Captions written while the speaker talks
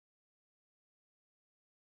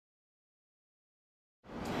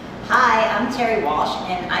I'm Terri Walsh,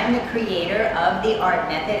 and I'm the creator of the art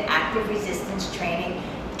method, active resistance training,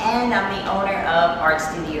 and I'm the owner of Art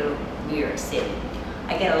Studio New York City.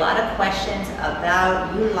 I get a lot of questions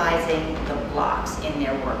about utilizing the blocks in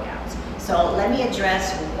their workouts. So let me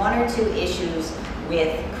address one or two issues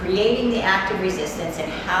with creating the active resistance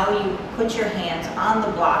and how you put your hands on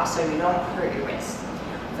the block so you don't hurt your wrist.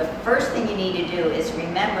 The first thing you need to do is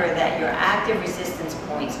remember that your active resistance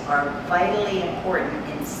points are vitally important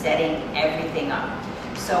in setting everything up.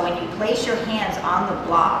 So when you place your hands on the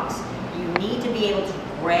blocks, you need to be able to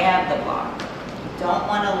grab the block. You don't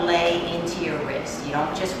want to lay into your wrist. You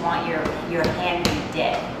don't just want your hand to be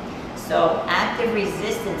dead. So active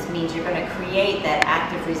resistance means you're going to create that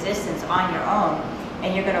active resistance on your own,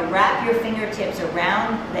 and you're going to wrap your fingertips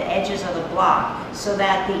around the edges of the block so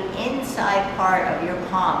that the inside part of your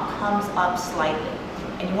palm comes up slightly.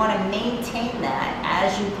 And you want to maintain that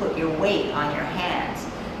as you put your weight on your hands.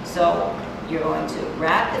 So you're going to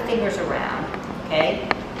wrap the fingers around, okay?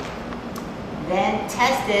 Then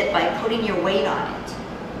test it by putting your weight on it,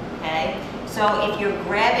 okay? So if you're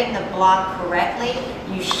grabbing the block correctly,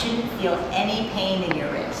 you shouldn't feel any pain in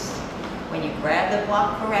your wrist. When you grab the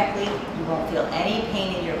block correctly, you won't feel any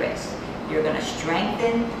pain in your wrist. You're going to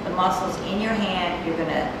strengthen the muscles in your hand. You're going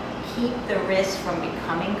to keep the wrist from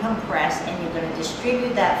becoming compressed, and you're going to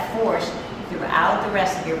distribute that force throughout the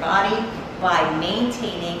rest of your body by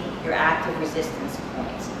maintaining your active resistance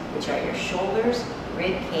points, which are your shoulders,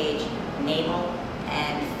 rib cage, navel,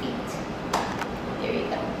 and feet.